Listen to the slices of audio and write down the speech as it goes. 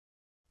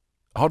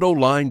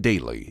AutoLine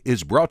Daily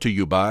is brought to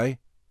you by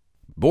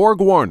Borg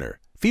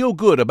Warner, feel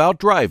good about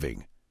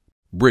driving.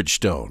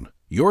 Bridgestone,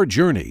 your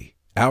journey,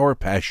 our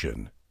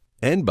passion.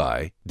 And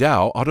by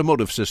Dow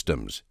Automotive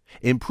Systems,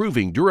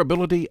 improving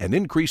durability and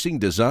increasing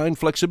design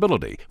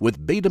flexibility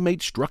with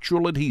Betamate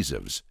structural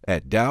adhesives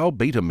at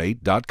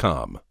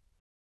dowbetamate.com.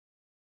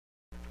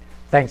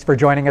 Thanks for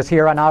joining us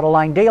here on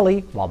AutoLine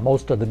Daily. While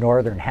most of the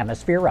northern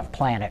hemisphere of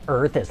planet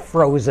Earth is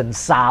frozen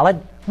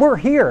solid, we're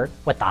here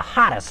with the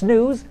hottest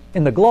news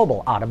in the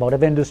global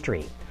automotive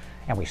industry.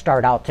 And we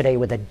start out today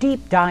with a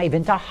deep dive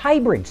into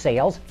hybrid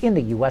sales in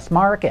the U.S.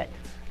 market.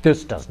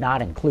 This does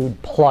not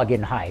include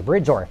plug-in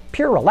hybrids or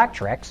pure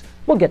electrics.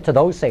 We'll get to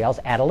those sales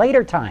at a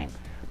later time.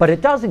 But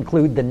it does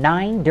include the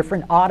 9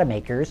 different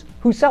automakers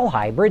who sell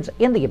hybrids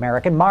in the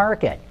American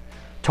market.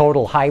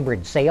 Total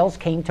hybrid sales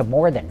came to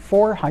more than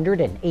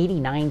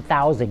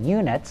 489,000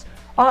 units,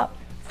 up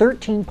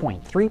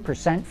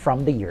 13.3%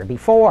 from the year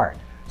before.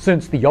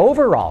 Since the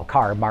overall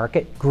car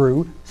market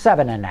grew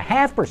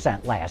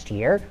 7.5% last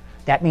year,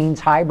 that means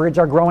hybrids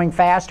are growing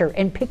faster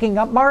and picking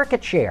up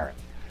market share.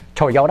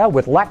 Toyota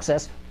with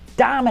Lexus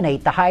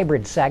dominate the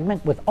hybrid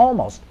segment with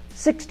almost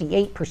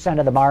 68%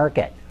 of the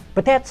market.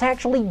 But that's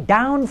actually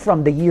down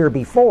from the year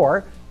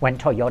before, when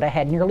Toyota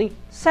had nearly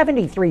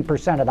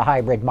 73% of the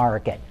hybrid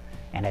market.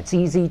 And it's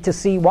easy to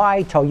see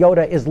why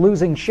Toyota is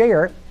losing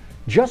share.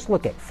 Just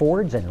look at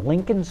Ford's and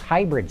Lincoln's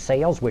hybrid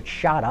sales, which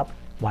shot up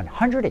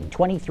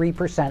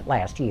 123%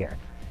 last year.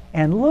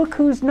 And look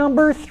who's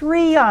number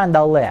 3 on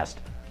the list,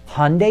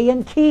 Hyundai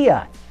and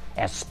Kia.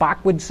 As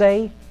Spock would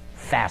say,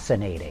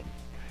 fascinating.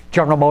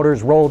 General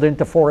Motors rolled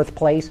into 4th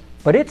place,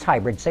 but its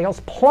hybrid sales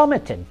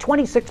plummeted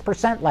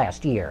 26%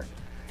 last year.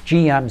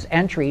 GM's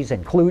entries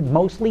include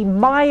mostly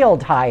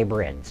mild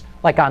hybrids,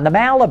 like on the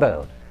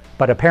Malibu.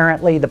 But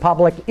apparently the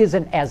public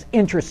isn't as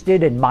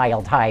interested in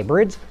mild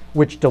hybrids,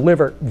 which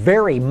deliver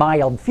very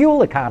mild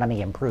fuel economy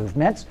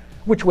improvements,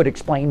 which would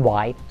explain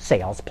why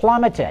sales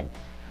plummeted.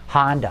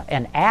 Honda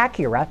and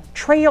Acura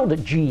trailed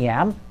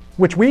GM,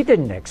 which we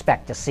didn't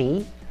expect to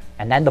see.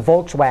 And then the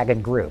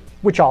Volkswagen Group,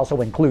 which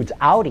also includes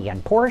Audi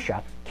and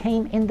Porsche,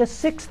 came in the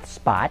 6th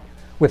spot,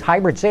 with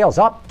hybrid sales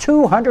up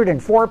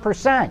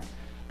 204%.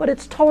 But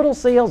its total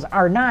sales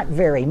are not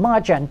very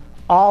much, and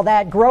all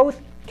that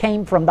growth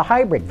came from the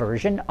hybrid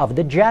version of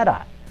the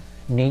Jetta.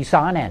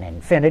 Nissan and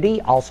Infiniti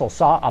also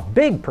saw a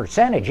big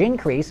percentage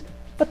increase,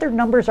 but their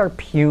numbers are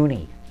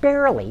puny,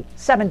 barely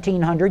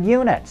 1,700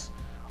 units.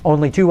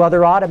 Only 2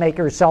 other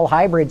automakers sell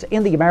hybrids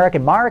in the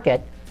American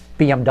market.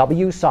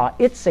 BMW saw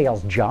its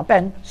sales jump,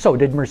 and so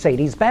did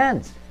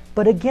Mercedes-Benz.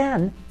 But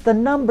again, the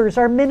numbers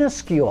are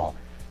minuscule.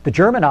 The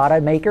German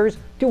automakers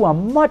do a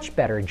much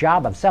better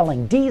job of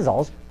selling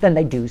diesels than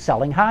they do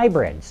selling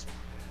hybrids.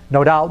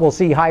 No doubt we'll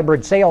see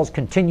hybrid sales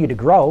continue to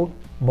grow.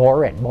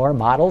 More and more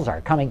models are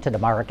coming to the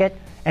market,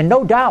 and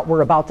no doubt we're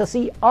about to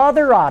see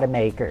other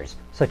automakers,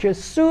 such as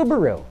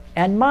Subaru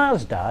and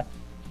Mazda,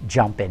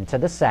 jump into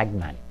the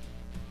segment.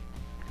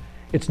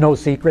 It's no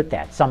secret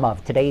that some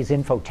of today's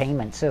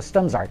infotainment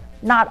systems are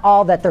not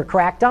all that they're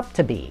cracked up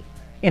to be.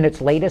 In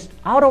its latest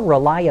auto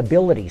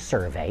reliability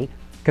survey,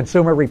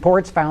 Consumer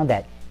Reports found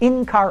that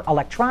in-car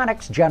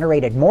electronics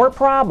generated more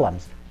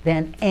problems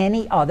than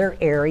any other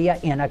area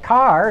in a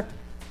car,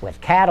 with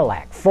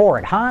Cadillac,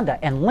 Ford, Honda,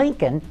 and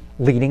Lincoln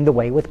leading the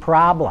way with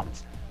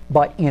problems.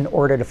 But in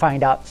order to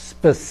find out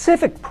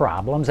specific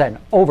problems and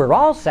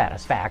overall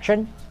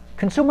satisfaction,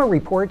 Consumer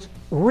Reports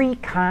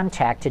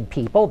recontacted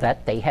people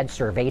that they had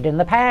surveyed in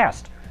the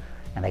past.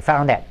 And they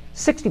found that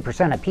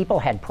 60% of people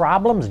had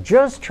problems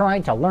just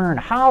trying to learn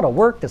how to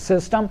work the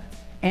system,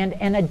 and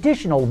an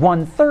additional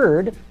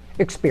 1/3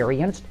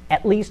 experienced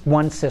at least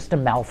one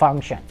system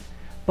malfunction.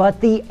 But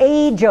the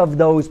age of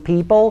those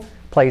people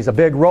plays a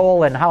big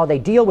role in how they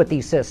deal with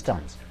these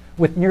systems,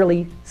 with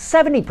nearly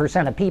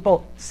 70% of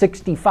people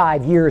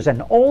 65 years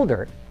and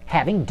older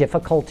having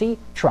difficulty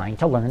trying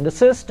to learn the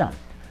system.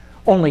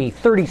 Only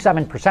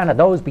 37% of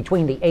those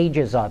between the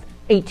ages of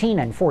 18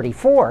 and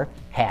 44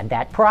 had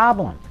that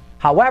problem.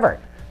 However,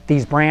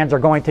 these brands are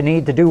going to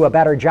need to do a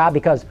better job,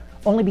 because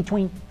only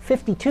between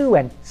 52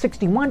 and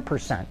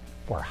 61%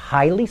 were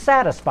highly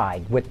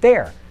satisfied with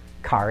their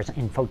car's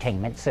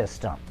infotainment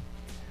system.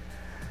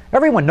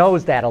 Everyone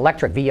knows that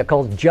electric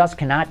vehicles just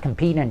cannot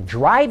compete in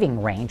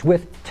driving range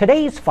with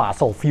today's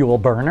fossil fuel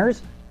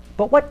burners.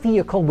 But what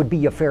vehicle would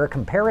be a fair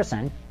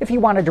comparison if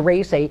you wanted to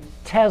race a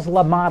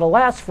Tesla Model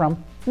S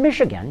from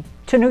Michigan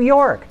to New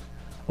York?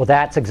 Well,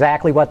 that's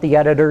exactly what the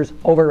editors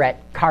over at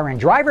Car and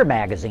Driver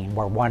magazine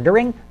were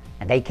wondering,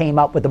 and they came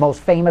up with the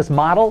most famous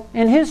model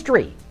in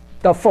history,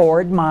 the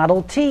Ford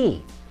Model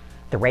T.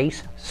 The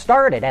race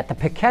started at the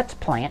Piquet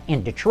plant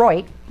in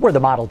Detroit, where the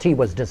Model T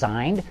was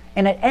designed,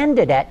 and it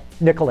ended at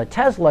Nikola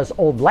Tesla's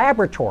old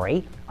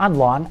laboratory on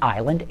Long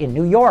Island in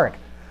New York.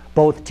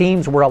 Both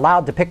teams were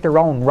allowed to pick their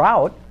own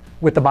route,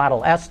 with the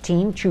Model S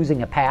team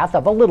choosing a path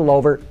of a little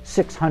over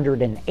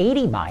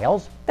 680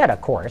 miles that,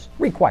 of course,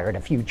 required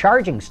a few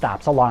charging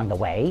stops along the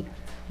way,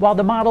 while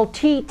the Model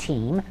T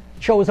team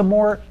chose a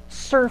more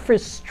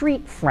surface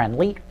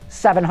street-friendly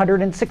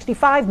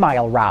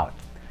 765-mile route.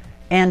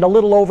 And a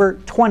little over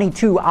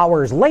 22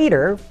 hours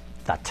later,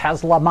 the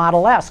Tesla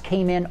Model S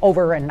came in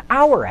over an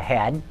hour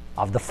ahead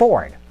of the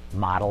Ford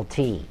Model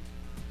T.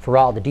 For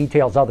all the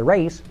details of the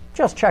race,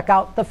 just check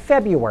out the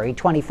February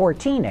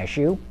 2014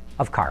 issue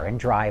of Car and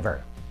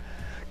Driver.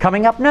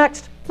 Coming up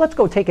next, let's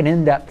go take an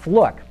in-depth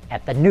look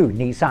at the new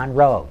Nissan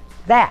Rogue.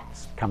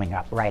 That's coming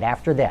up right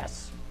after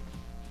this.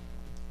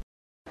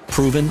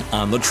 Proven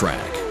on the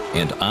track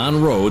and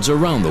on roads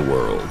around the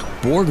world,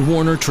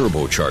 BorgWarner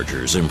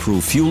turbochargers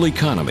improve fuel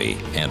economy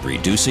and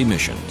reduce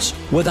emissions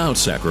without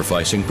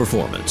sacrificing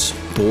performance.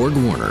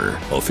 BorgWarner,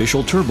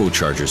 official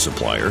turbocharger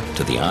supplier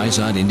to the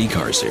Izod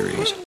IndyCar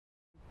Series.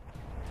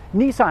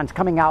 Nissan's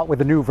coming out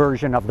with a new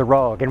version of the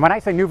Rogue, and when I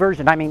say new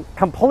version, I mean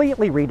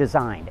completely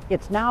redesigned.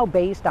 It's now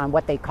based on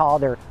what they call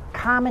their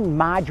Common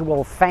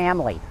Module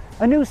Family,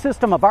 a new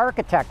system of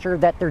architecture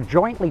that they're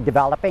jointly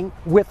developing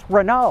with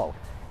Renault.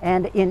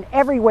 And in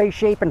every way,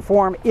 shape, and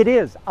form, it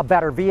is a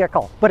better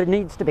vehicle, but it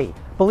needs to be.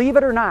 Believe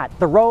it or not,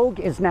 the Rogue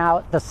is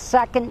now the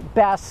second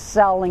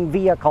best-selling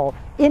vehicle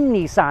in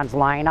Nissan's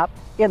lineup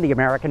in the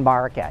American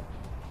market.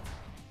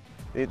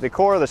 The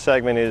core of the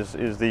segment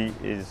is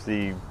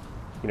the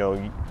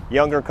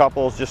younger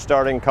couples just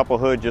starting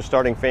couplehood, just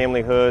starting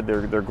familyhood.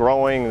 They're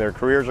growing, their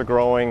careers are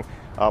growing,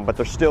 but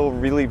they're still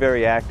really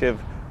very active.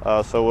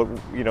 So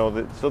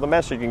the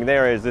messaging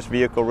there is this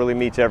vehicle really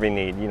meets every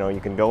need. You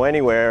can go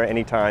anywhere,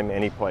 anytime,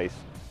 any place.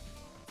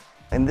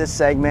 In this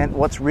segment,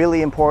 what's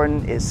really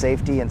important is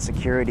safety and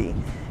security.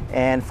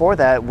 And for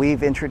that,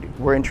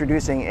 we're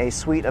introducing a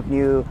suite of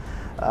new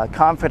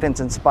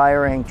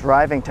confidence-inspiring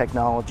driving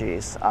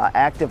technologies,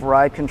 active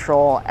ride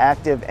control,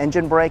 active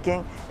engine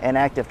braking, and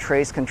active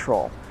trace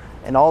control.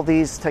 And all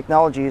these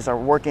technologies are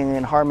working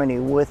in harmony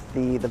with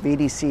the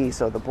VDC,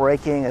 so the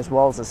braking as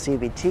well as the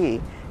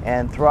CVT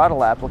and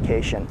throttle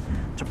application,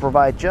 to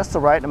provide just the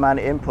right amount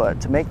of input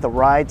to make the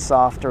ride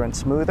softer and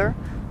smoother,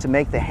 to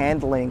make the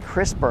handling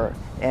crisper,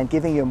 and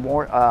giving you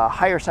a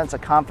higher sense of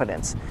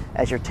confidence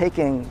as you're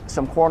taking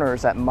some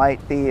corners that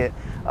might be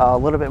a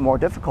little bit more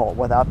difficult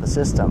without the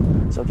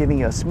system. So giving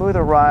you a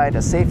smoother ride,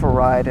 a safer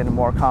ride, and a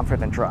more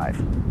confident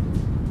drive.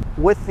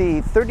 With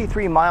the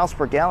 33 miles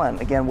per gallon,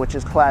 again, which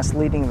is class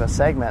leading the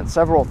segment,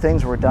 several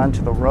things were done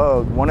to the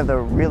Rogue. One of the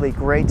really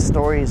great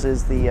stories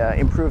is the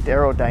improved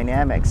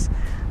aerodynamics.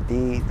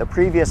 The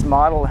previous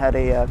model had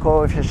a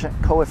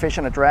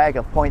coefficient of drag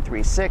of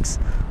 0.36.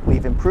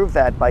 We've improved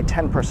that by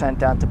 10%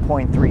 down to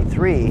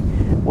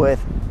 0.33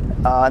 with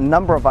a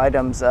number of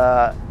items,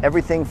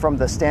 everything from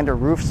the standard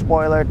roof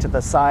spoiler to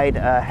the side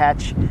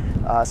hatch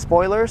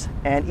spoilers,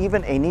 and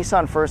even a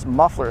Nissan First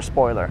muffler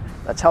spoiler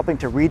that's helping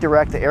to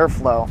redirect the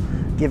airflow,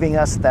 giving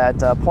us that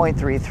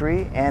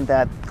 0.33 and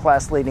that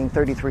class-leading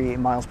 33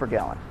 miles per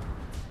gallon.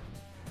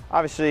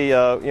 Obviously,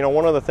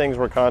 one of the things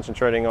we're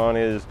concentrating on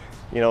is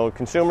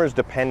consumers'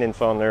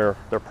 dependence on their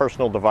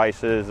personal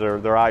devices or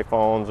their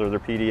iPhones or their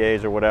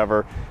PDAs or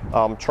whatever,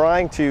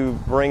 trying to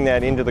bring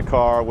that into the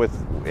car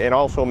and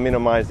also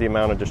minimize the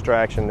amount of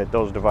distraction that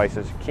those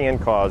devices can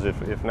cause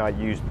if not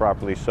used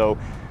properly. So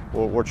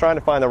we're trying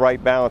to find the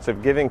right balance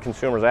of giving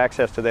consumers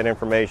access to that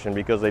information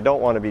because they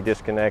don't want to be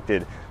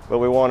disconnected, but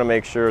we want to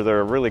make sure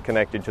they're really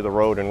connected to the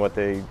road and what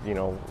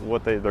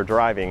they're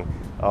driving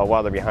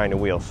while they're behind the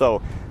wheel.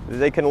 So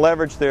they can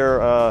leverage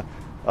their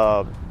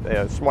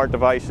smart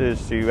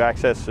devices to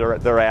access their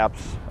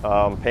apps,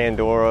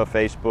 Pandora,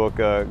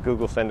 Facebook,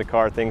 Google Send a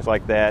Car, things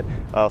like that.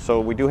 So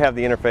we do have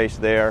the interface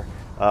there,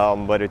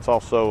 but it's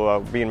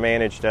also being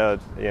managed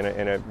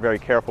in a very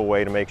careful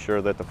way to make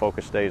sure that the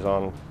focus stays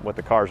on what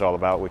the car's all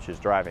about, which is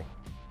driving.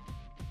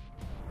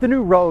 The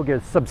new Rogue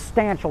is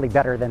substantially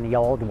better than the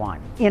old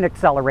one in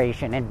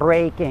acceleration, in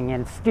braking,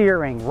 in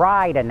steering,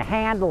 ride and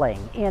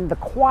handling, in the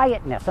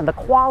quietness and the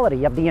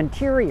quality of the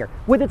interior,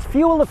 with its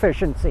fuel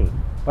efficiency.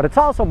 But it's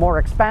also more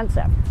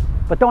expensive.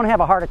 But don't have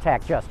a heart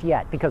attack just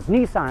yet, because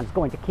Nissan's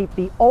going to keep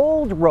the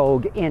old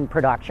Rogue in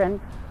production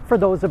for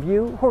those of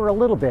you who are a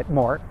little bit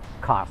more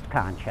cost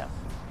conscious.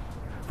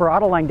 For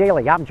Autoline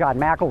Daily, I'm John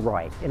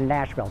McElroy in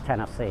Nashville,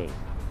 Tennessee.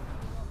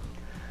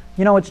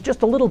 It's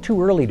just a little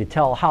too early to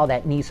tell how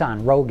that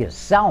Nissan Rogue is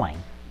selling,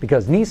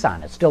 because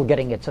Nissan is still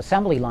getting its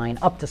assembly line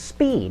up to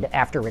speed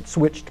after it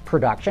switched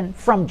production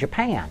from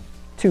Japan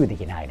to the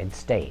United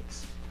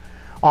States.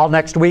 All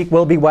next week,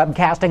 we'll be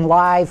webcasting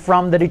live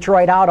from the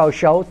Detroit Auto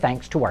Show,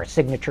 thanks to our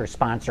signature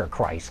sponsor,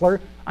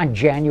 Chrysler, on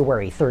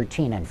January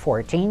 13 and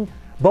 14,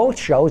 both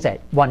shows at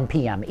 1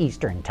 p.m.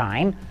 Eastern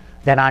Time.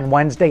 Then on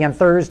Wednesday and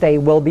Thursday,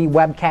 we'll be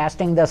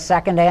webcasting the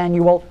second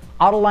annual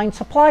Autoline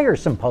Supplier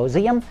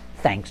Symposium,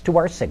 thanks to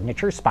our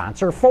signature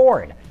sponsor,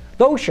 Ford.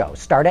 Those shows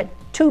start at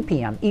 2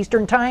 p.m.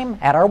 Eastern Time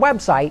at our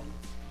website,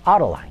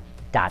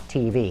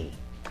 autoline.tv.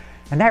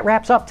 And that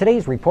wraps up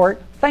today's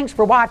report. Thanks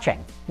for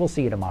watching. We'll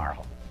see you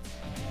tomorrow.